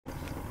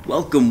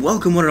Welcome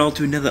one and all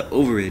to another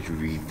Overrated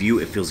review.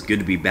 It feels good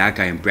to be back.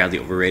 I am Bradley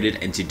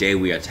Overrated, and today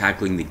we are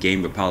tackling the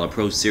game Rapala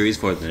Pro Series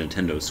for the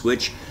Nintendo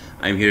Switch.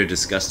 I am here to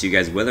discuss to you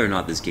guys whether or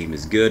not this game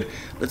is good.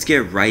 Let's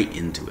get right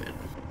into it.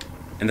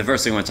 And the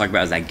first thing I want to talk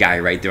about is that guy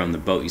right there on the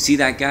boat. You see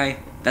that guy?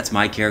 That's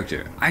my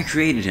character. I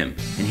created him,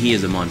 and he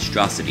is a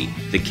monstrosity.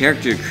 The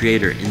character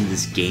creator in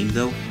this game,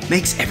 though,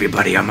 makes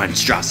everybody a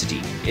monstrosity.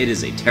 It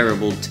is a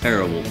terrible,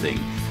 terrible thing.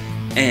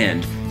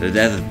 And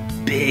the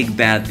big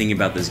bad thing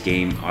about this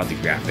game are the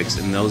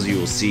graphics, and those you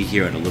will see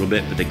here in a little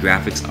bit, but the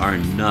graphics are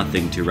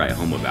nothing to write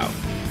home about.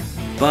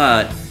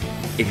 But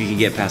if you can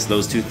get past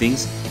those two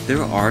things,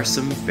 there are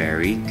some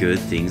very good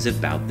things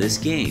about this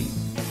game.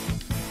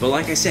 But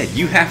like I said,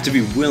 you have to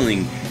be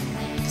willing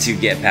to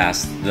get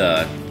past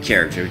the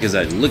character, because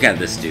look at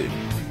this dude.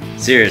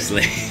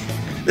 Seriously.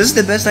 This is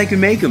the best I can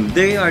make them.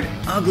 They are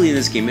ugly in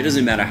this game. It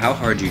doesn't matter how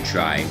hard you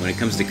try. When it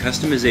comes to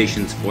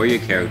customizations for your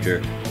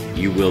character,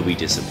 you will be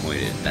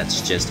disappointed.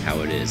 That's just how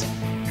it is.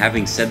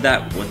 Having said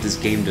that, what this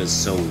game does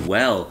so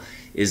well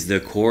is the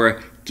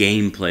core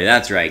gameplay.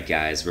 That's right,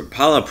 guys.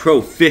 Rapala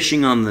Pro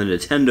Fishing on the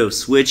Nintendo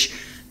Switch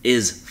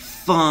is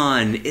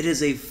fun. It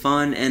is a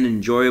fun and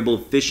enjoyable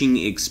fishing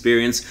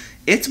experience.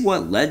 It's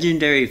what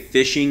legendary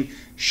fishing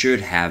should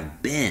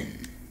have been.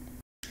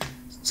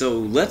 So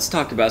let's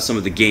talk about some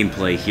of the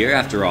gameplay here.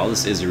 After all,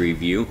 this is a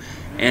review.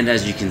 And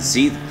as you can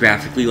see,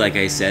 graphically, like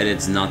I said,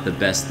 it's not the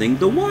best thing.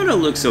 The water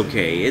looks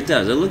okay. It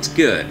does. It looks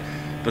good.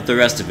 But the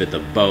rest of it, the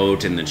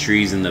boat and the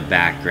trees in the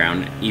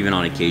background, even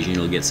on occasion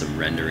you'll get some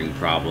rendering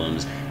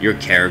problems. Your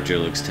character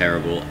looks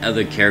terrible.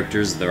 Other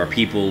characters, there are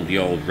people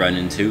you'll run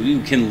into.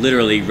 You can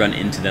literally run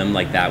into them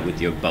like that with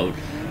your boat.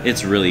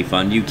 It's really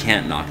fun. You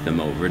can't knock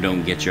them over.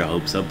 Don't get your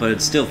hopes up, but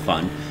it's still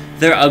fun.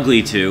 They're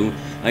ugly too.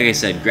 Like I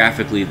said,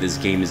 graphically this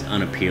game is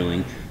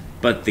unappealing.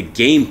 But the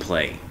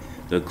gameplay,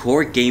 the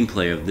core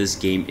gameplay of this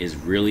game is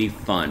really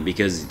fun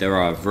because there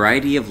are a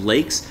variety of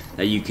lakes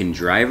that you can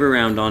drive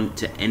around on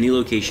to any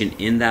location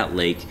in that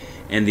lake,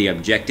 and the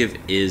objective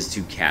is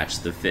to catch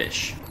the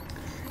fish.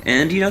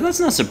 And you know, that's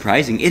not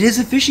surprising. It is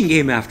a fishing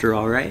game after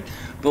all, right?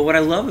 But what I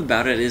love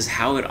about it is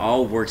how it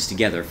all works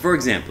together. For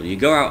example, you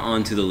go out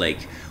onto the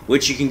lake,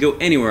 which you can go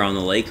anywhere on the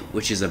lake,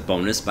 which is a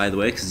bonus, by the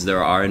way, because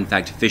there are in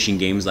fact fishing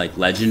games like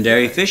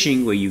Legendary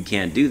Fishing where you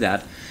can't do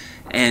that.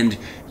 And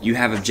you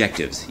have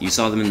objectives. You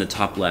saw them in the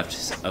top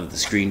left of the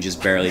screen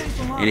just barely.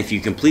 And if you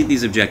complete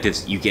these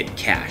objectives, you get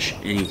cash.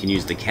 And you can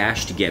use the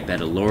cash to get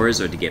better lures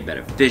or to get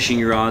better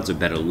fishing rods or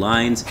better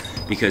lines,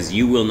 because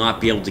you will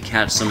not be able to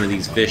catch some of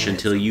these fish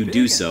until you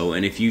do so.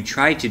 And if you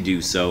try to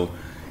do so,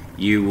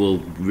 you will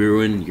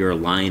ruin your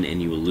line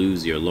and you will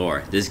lose your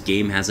lure. This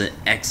game has an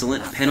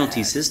excellent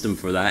penalty system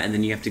for that, and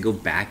then you have to go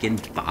back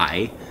and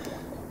buy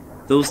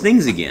those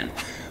things again.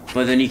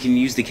 But then you can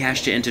use the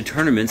cash to enter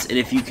tournaments, and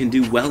if you can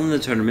do well in the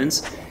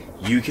tournaments,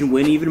 you can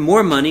win even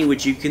more money,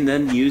 which you can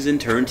then use in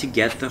turn to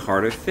get the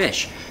harder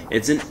fish.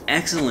 It's an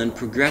excellent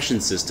progression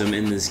system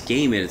in this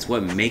game, and it's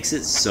what makes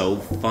it so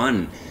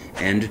fun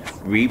and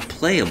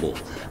replayable.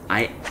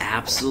 I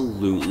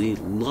absolutely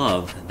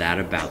love that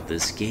about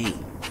this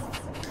game.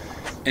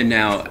 And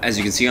now, as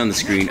you can see on the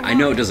screen, I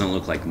know it doesn't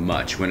look like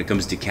much when it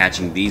comes to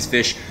catching these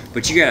fish,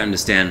 but you gotta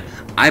understand,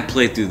 I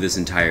played through this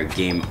entire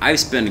game. I've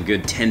spent a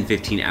good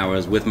 10-15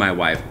 hours with my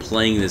wife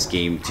playing this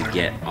game to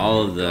get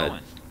all of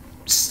the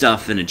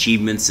stuff and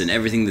achievements and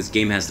everything this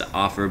game has to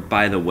offer.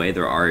 By the way,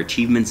 there are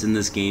achievements in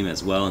this game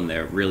as well, and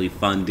they're really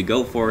fun to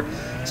go for.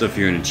 So if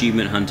you're an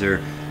achievement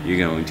hunter, you're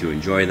going to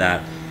enjoy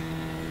that.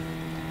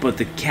 But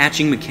the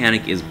catching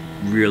mechanic is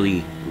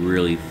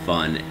really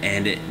fun,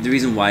 and the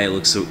reason why it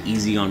looks so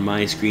easy on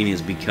my screen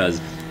is because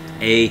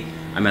A,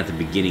 I'm at the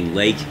beginning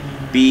lake,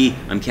 B,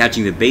 I'm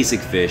catching the basic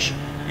fish,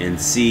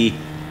 and C,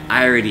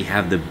 I already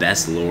have the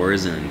best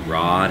lures and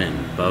rod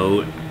and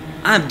boat.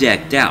 I'm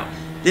decked out.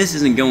 This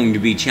isn't going to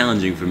be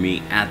challenging for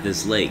me at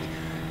this lake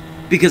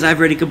because I've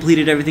already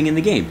completed everything in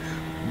the game.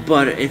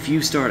 But if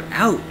you start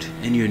out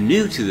and you're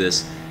new to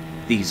this,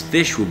 these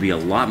fish will be a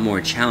lot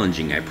more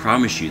challenging, I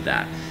promise you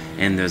that.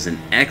 And there's an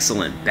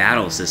excellent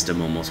battle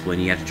system almost when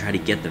you have to try to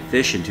get the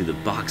fish into the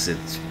box.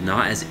 It's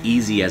not as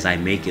easy as I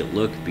make it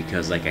look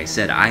because, like I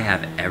said, I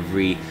have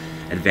every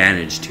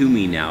advantage to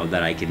me now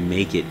that I can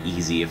make it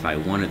easy if I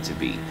want it to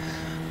be.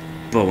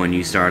 But when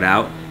you start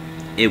out,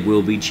 it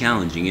will be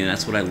challenging, and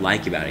that's what I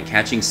like about it.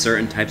 Catching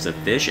certain types of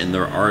fish, and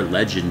there are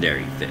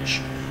legendary fish.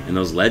 And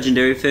those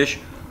legendary fish,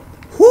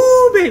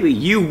 whoo baby,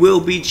 you will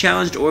be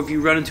challenged. Or if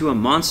you run into a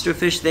monster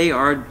fish, they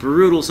are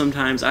brutal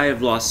sometimes. I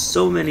have lost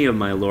so many of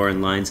my lure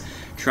and lines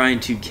trying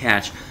to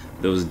catch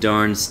those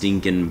darn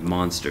stinking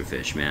monster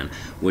fish, man.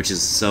 Which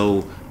is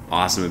so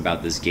awesome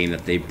about this game,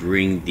 that they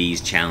bring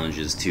these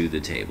challenges to the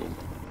table.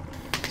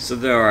 So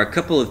there are a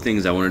couple of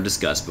things I want to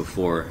discuss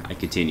before I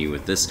continue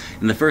with this.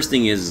 And the first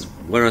thing is,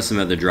 what are some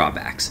other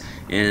drawbacks?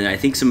 And I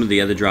think some of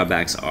the other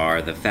drawbacks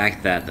are the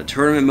fact that the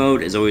tournament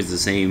mode is always the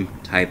same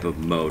type of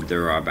mode.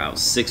 There are about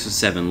 6 or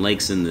 7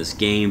 lakes in this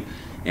game,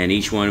 and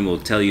each one will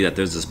tell you that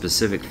there's a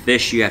specific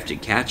fish you have to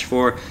catch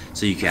for,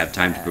 so you can have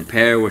time to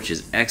prepare, which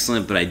is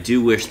excellent, but I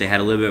do wish they had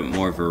a little bit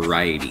more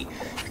variety.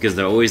 because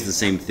they're always the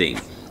same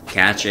thing.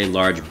 Catch a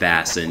large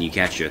bass, and you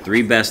catch your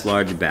 3 best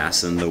large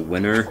bass, and the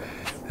winner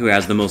who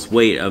has the most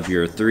weight of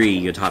your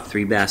top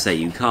 3 bass that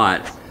you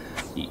caught,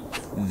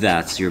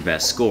 that's your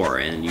best score.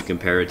 And you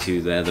compare it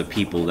to the other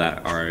people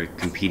that are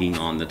competing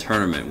on the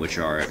tournament, which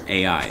are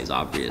AIs,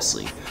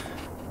 obviously.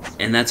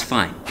 And that's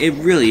fine. It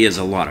really is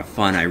a lot of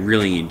fun. I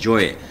really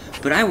enjoy it.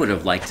 But I would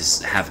have liked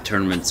to have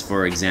tournaments,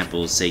 for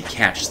example, say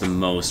catch the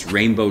most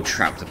rainbow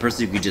trout. The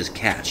person who could just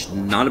catch,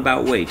 not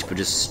about weight, but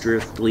just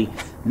strictly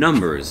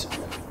numbers,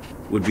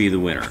 would be the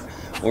winner.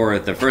 Or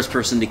the first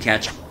person to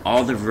catch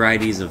all the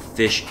varieties of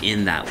fish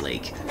in that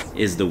lake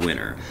is the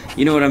winner.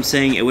 You know what I'm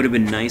saying? It would have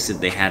been nice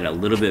if they had a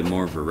little bit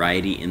more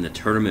variety in the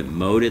tournament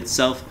mode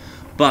itself.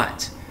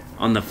 But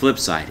on the flip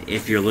side,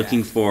 if you're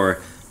looking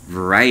for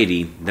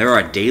variety, there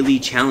are daily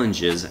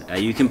challenges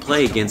that you can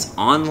play against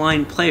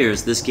online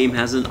players. This game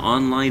has an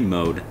online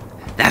mode.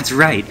 That's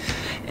right.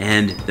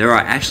 And there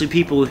are actually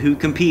people who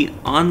compete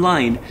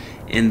online,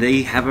 and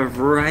they have a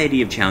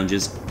variety of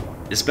challenges,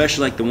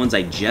 especially like the ones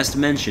I just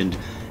mentioned,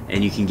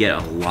 and you can get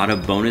a lot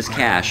of bonus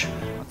cash,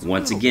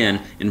 once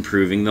again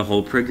improving the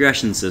whole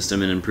progression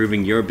system and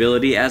improving your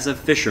ability as a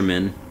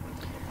fisherman.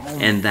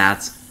 And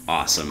that's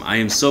awesome. I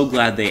am so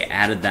glad they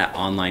added that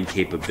online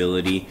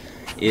capability.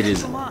 It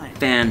is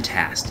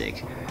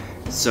fantastic.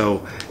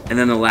 So, and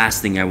then the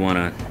last thing I want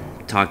to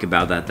talk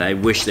about that I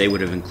wish they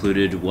would have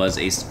included was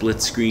a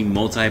split screen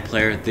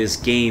multiplayer. This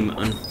game,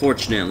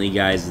 unfortunately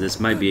guys, this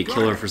might be a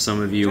killer for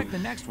some of you,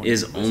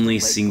 is only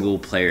single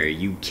player.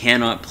 You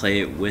cannot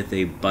play it with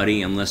a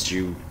buddy unless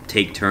you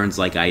take turns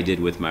like I did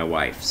with my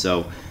wife.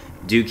 So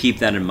do keep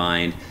that in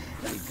mind.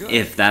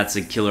 If that's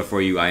a killer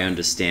for you, I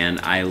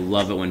understand. I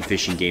love it when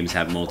fishing games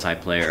have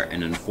multiplayer,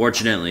 and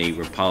unfortunately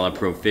Rapala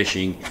Pro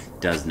Fishing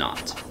does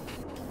not.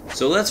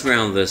 So let's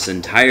round this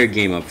entire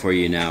game up for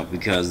you now,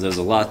 because there's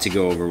a lot to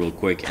go over real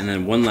quick. And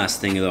then one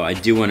last thing though I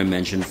do want to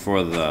mention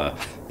for the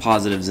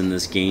positives in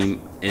this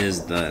game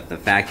is the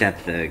fact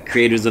that the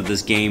creators of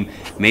this game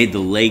made the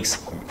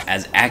lakes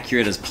as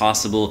accurate as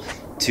possible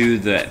to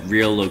the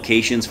real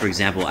locations. For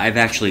example, I've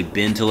actually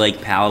been to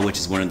Lake Powell, which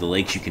is one of the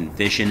lakes you can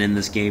fish in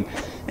this game,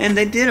 and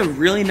they did a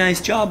really nice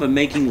job of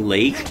making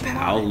Lake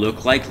Powell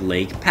look like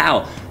Lake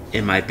Powell.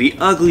 It might be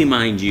ugly,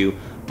 mind you,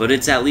 but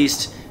it at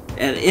least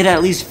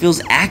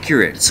feels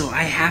accurate, so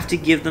I have to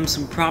give them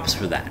some props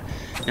for that.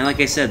 And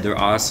like I said, there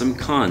are some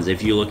cons.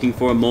 If you're looking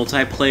for a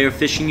multiplayer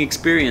fishing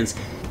experience,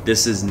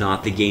 this is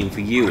not the game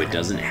for you. It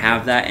doesn't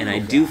have that, and I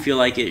do feel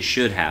like it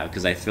should have,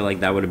 because I feel like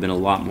that would have been a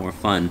lot more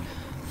fun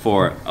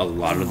for a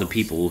lot of the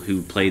people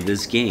who played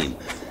this game.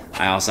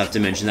 I also have to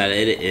mention that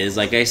it is,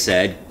 like I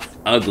said,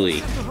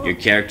 ugly. Your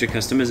character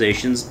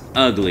customization's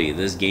ugly.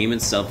 This game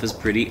itself is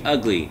pretty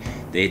ugly.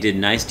 They did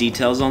nice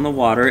details on the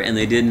water, and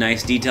they did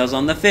nice details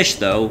on the fish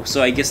though,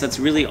 so I guess that's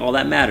really all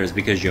that matters,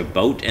 because your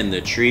boat and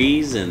the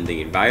trees and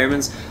the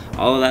environments,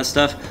 all of that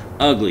stuff,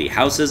 ugly.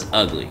 House is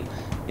ugly.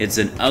 It's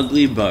an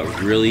ugly but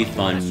really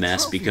fun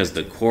mess, because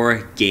the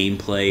core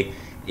gameplay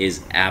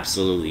is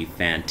absolutely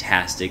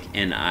fantastic,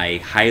 and I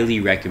highly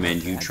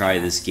recommend you try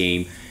this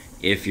game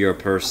if you're a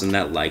person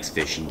that likes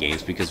fishing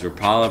games, because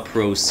Rapala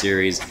Pro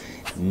Series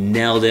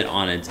nailed it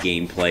on its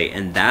gameplay,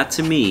 and that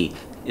to me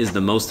is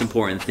the most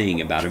important thing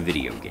about a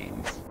video game.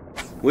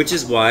 Which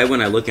is why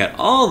when I look at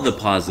all the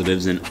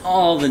positives and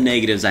all the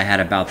negatives I had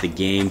about the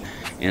game,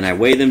 and I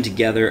weigh them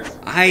together,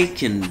 I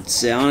can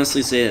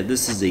honestly say that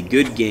this is a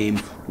good game,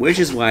 which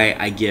is why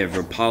I give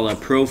Rapala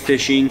Pro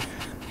Fishing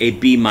a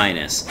B-.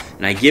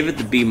 And I give it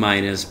the B-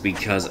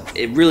 because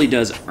it really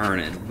does earn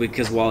it,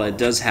 because while it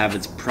does have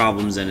its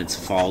problems and its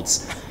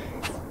faults,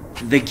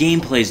 the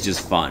gameplay is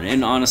just fun,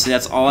 and honestly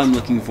that's all I'm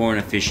looking for in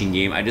a fishing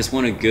game. I just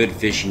want a good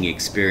fishing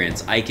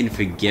experience. I can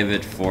forgive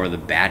it for the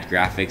bad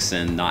graphics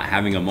and not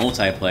having a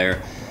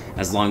multiplayer,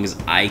 as long as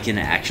I can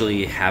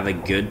actually have a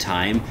good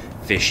time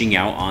fishing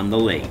out on the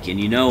lake. And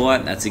you know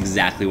what? That's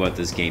exactly what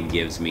this game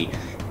gives me.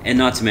 And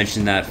not to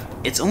mention that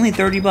it's only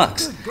 30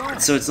 bucks,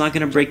 so it's not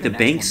going to break the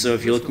bank. So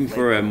if you're looking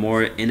for a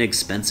more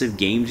inexpensive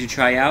game to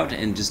try out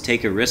and just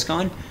take a risk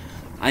on,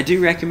 I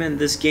do recommend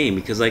this game,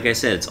 because like I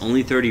said, it's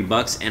only 30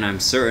 bucks, and I'm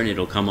certain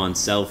it'll come on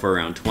sale for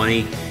around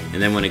 20,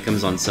 and then when it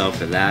comes on sale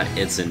for that,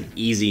 it's an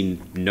easy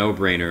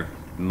no-brainer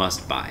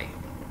must buy.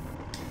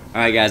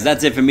 Alright guys,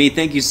 that's it for me.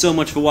 Thank you so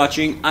much for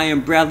watching. I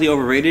am Bradley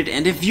Overrated,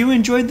 and if you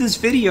enjoyed this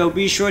video,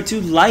 be sure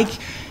to like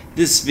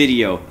this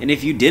video, and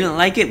if you didn't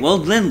like it, well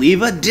then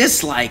leave a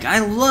dislike. I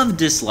love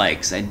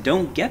dislikes. I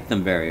don't get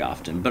them very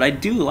often, but I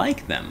do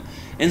like them.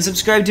 And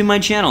subscribe to my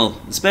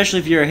channel, especially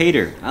if you're a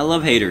hater. I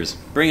love haters.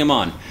 Bring them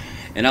on.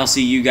 And I'll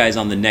see you guys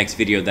on the next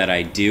video that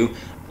I do.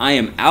 I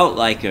am out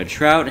like a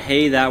trout.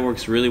 Hey, that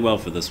works really well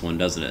for this one,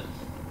 doesn't it?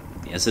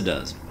 Yes, it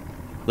does.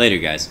 Later,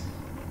 guys.